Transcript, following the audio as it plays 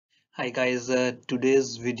Hi guys,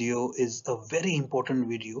 today's video is a very important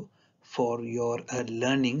video for your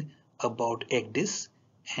learning about ECDIS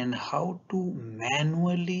and how to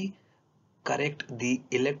manually correct the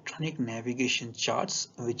electronic navigation charts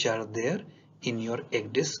which are there in your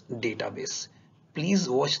ECDIS database. Please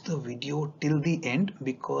watch the video till the end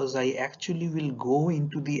because I actually will go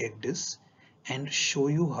into the ECDIS and show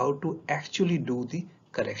you how to actually do the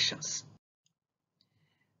corrections.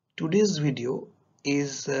 Today's video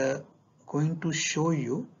is going to show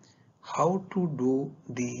you how to do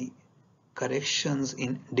the corrections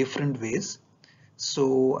in different ways.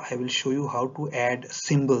 So I will show you how to add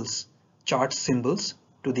symbols, chart symbols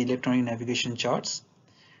to the electronic navigation charts.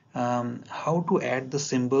 How to add the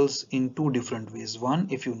symbols in two different ways. One,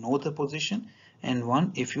 if you know the position, and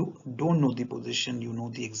one, if you don't know the position, you know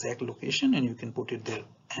the exact location and you can put it there.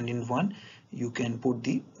 And in one, you can put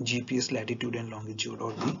the GPS latitude and longitude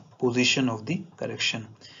or the position of the correction.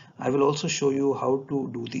 I will also show you how to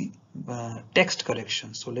do the text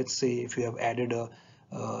correction. So let's say if you have added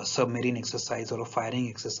a submarine exercise or a firing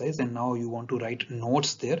exercise and now you want to write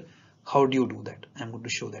notes there, how do you do that? I'm going to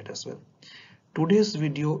show that as well. Today's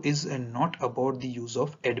video is not about the use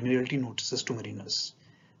of Admiralty notices to mariners.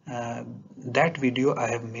 That video I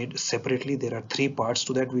have made separately. There are 3 parts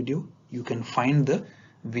to that video. You can find the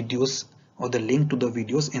videos or the link to the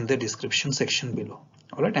videos in the description section below.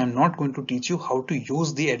 Alright, I'm not going to teach you how to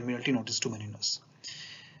use the Admiralty notice to mariners.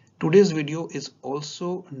 Today's video is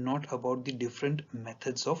also not about the different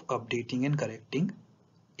methods of updating and correcting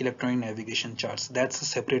electronic navigation charts. That's a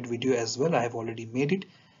separate video as well. I have already made it.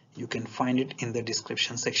 You can find it in the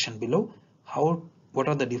description section below. What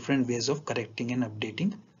are the different ways of correcting and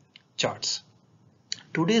updating charts?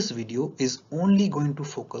 Today's video is only going to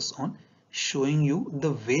focus on showing you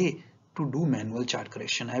the way to do manual chart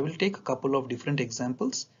correction. I will take a couple of different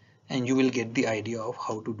examples and you will get the idea of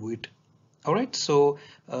how to do it. Alright, so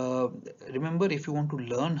remember, if you want to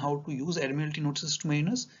learn how to use Admiralty notices to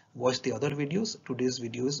mariners, watch the other videos. Today's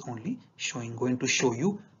video is only going to show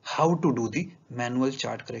you how to do the manual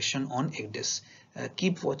chart correction on ECDIS.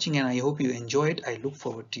 Keep watching and I hope you enjoy it. I look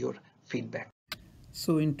forward to your feedback.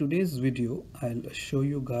 So in today's video, I'll show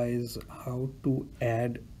you guys how to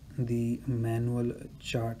add the manual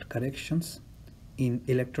chart corrections in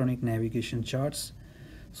electronic navigation charts.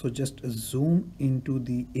 So just zoom into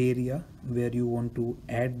the area where you want to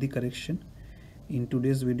add the correction. In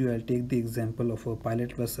today's video, I'll take the example of a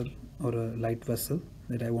pilot vessel or a light vessel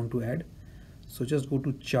that I want to add. So just go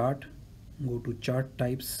to chart, go to chart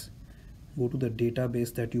types, go to the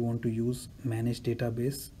database that you want to use, manage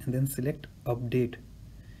database, and then select update.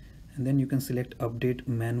 And then you can select update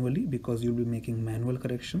manually because you'll be making manual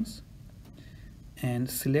corrections, and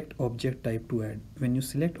select object type to add. When you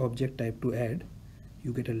select object type to add,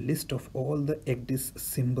 you get a list of all the ECDIS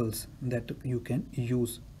symbols that you can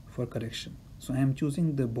use for correction. So I am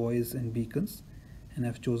choosing the buoys and beacons and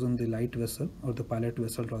I've chosen the light vessel or the pilot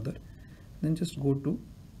vessel rather. Then just go to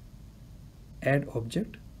add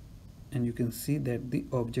object and you can see that the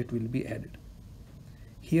object will be added.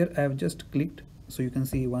 Here I have just clicked, so you can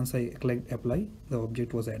see once I clicked apply, the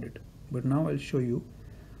object was added. But now I'll show you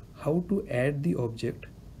how to add the object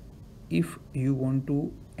if you want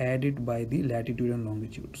to add it by the latitude and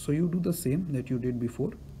longitude. So you do the same that you did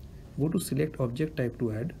before. Go to select object type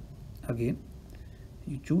to add. Again,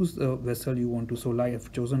 you choose the vessel you want to. So I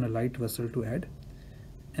have chosen a light vessel to add,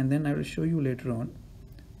 and then I will show you later on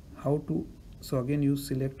how to. So again,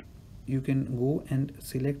 you can go and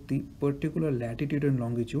select the particular latitude and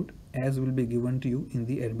longitude as will be given to you in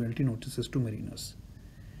the Admiralty notices to mariners.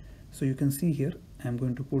 So you can see here I'm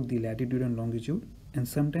going to put the latitude and longitude, and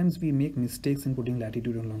sometimes we make mistakes in putting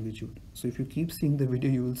latitude and longitude. So if you keep seeing the video,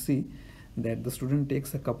 you will see that the student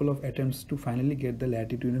takes a couple of attempts to finally get the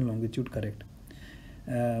latitude and longitude correct.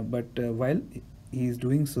 But while he is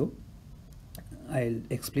doing so, I'll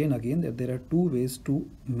explain again that there are 2 ways to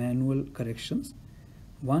manual corrections.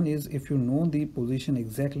 One is if you know the position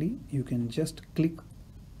exactly, you can just click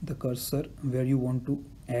the cursor where you want to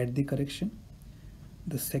add the correction.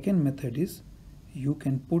 The second method is you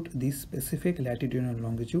can put the specific latitude and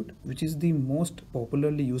longitude, which is the most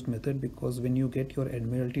popularly used method, because when you get your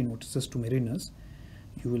Admiralty notices to mariners,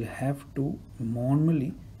 you will have to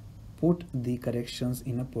manually put the corrections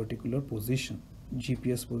in a particular position,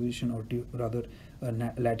 GPS position, or rather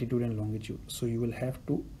latitude and longitude. So you will have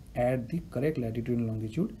to add the correct latitude and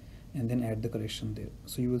longitude and then add the correction there.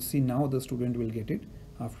 So you will see now the student will get it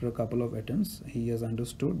after a couple of attempts. He has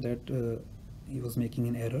understood that he was making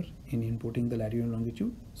an error in inputting the latitude and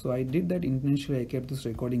longitude. So I did that intentionally. I kept this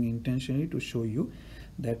recording intentionally to show you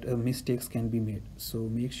that mistakes can be made. So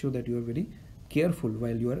make sure that you are very careful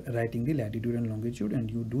while you are writing the latitude and longitude, and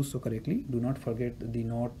you do so correctly. Do not forget the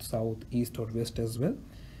north, south, east or west as well.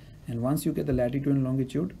 And once you get the latitude and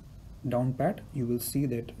longitude down pat, you will see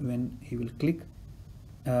that when he will click,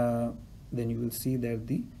 then you will see that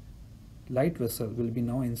the light vessel will be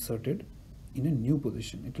now inserted in a new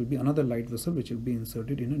position. It will be another light vessel which will be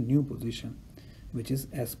inserted in a new position, which is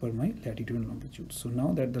as per my latitude and longitude. So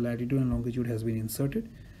now that the latitude and longitude has been inserted,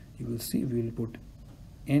 you will see we will put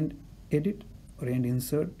end edit or end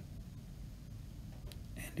insert,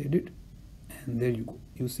 end edit, and there you go.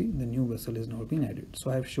 You see the new vessel is now being added.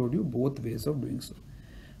 So I have showed you both ways of doing so.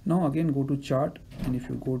 Now again go to chart, and if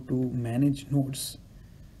you go to manage notes,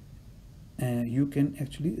 you can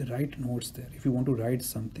actually write notes there if you want to write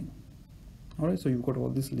something. Alright, so you've got all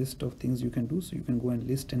this list of things you can do. So you can go and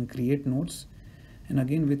list and create notes, and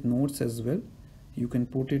again with notes as well, you can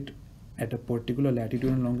put it at a particular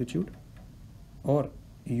latitude and longitude, or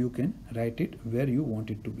you can write it where you want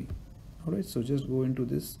it to be. Alright, so just go into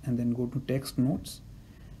this and then go to text notes,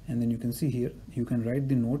 and then you can see here you can write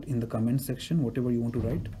the note in the comment section, whatever you want to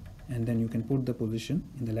write, and then you can put the position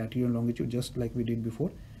in the latitude and longitude just like we did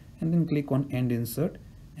before, and then click on end insert,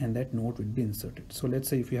 and that note will be inserted. So let's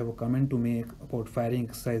say if you have a comment to make about firing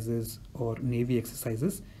exercises or Navy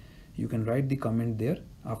exercises, you can write the comment there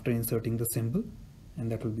after inserting the symbol,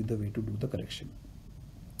 and that will be the way to do the correction.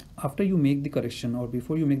 After you make the correction, or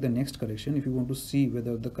before you make the next correction, if you want to see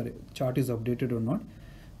whether the chart is updated or not,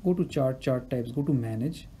 go to chart types, go to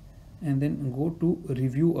manage, and then go to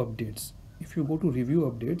review updates. If you go to review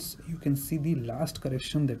updates, you can see the last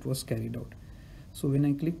correction that was carried out. So when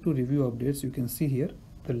I click to review updates, you can see here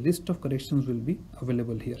the list of corrections will be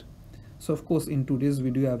available here. So of course in today's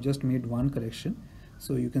video I have just made one correction,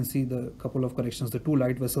 so you can see the couple of corrections, the 2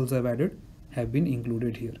 light vessels I've added have been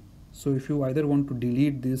included here. So if you either want to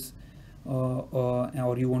delete this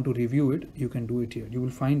or you want to review it, you can do it here. You will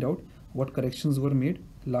find out what corrections were made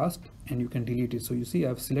last, and you can delete it. So you see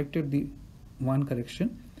I've selected the one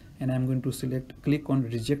correction, and I'm going to click on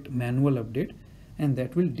reject manual update, and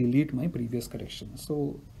that will delete my previous correction.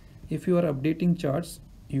 So if you are updating charts,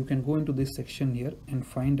 you can go into this section here and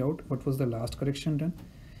find out what was the last correction done.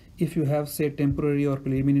 If you have say temporary or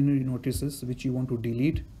preliminary notices which you want to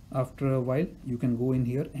delete after a while, you can go in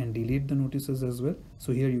here and delete the notices as well.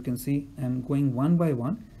 So here you can see I'm going one by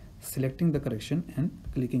one, selecting the correction and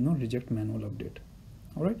clicking on reject manual update.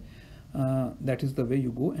 Alright, that is the way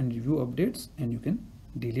you go and review updates, and you can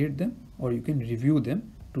delete them or you can review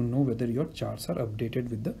them to know whether your charts are updated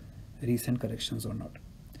with the recent corrections or not.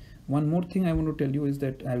 One more thing I want to tell you is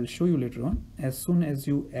that I will show you later on. As soon as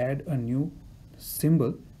you add a new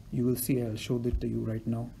symbol, you will see, I'll show that to you right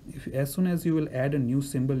now. As soon as you will add a new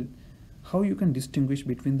symbol, how you can distinguish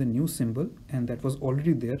between the new symbol and that was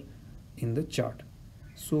already there in the chart.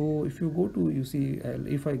 So if you go to, you see,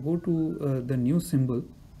 if I go to the new symbol,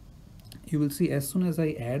 you will see as soon as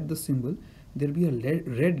I add the symbol, there will be a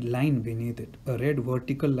red line beneath it, a red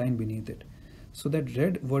vertical line beneath it. So that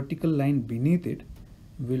red vertical line beneath it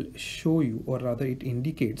will show you, or rather it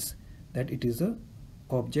indicates that it is a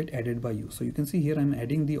object added by you. So you can see here I'm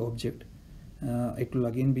adding the object. It will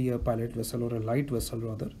again be a pilot vessel or a light vessel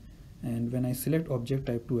rather. And when I select object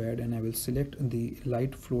type to add, and I will select the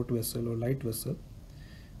light float vessel or light vessel,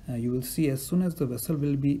 you will see as soon as the vessel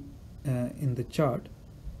will be in the chart,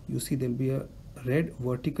 you see there will be a red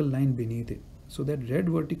vertical line beneath it. So that red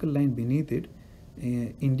vertical line beneath it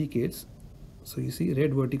indicates, so you see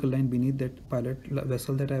red vertical line beneath that pilot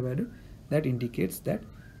vessel that I've added, that indicates that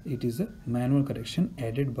it is a manual correction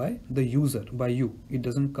added by the user, by you. It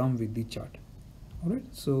doesn't come with the chart. Alright,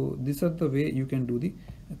 so these are the way you can do the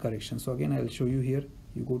correction. So again I'll show you here.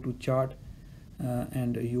 You go to chart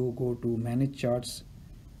and you go to manage charts,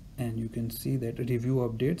 and you can see that review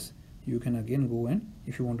updates. You can again go, and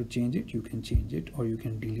if you want to change it, you can change it, or you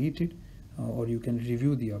can delete it, or you can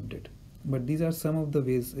review the update. But these are some of the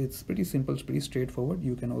ways. It's pretty simple, it's pretty straightforward.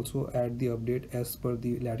 You can also add the update as per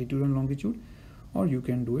the latitude and longitude, or you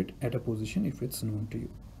can do it at a position if it's known to you.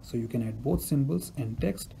 So you can add both symbols and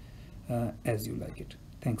text as you like it.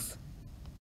 Thanks.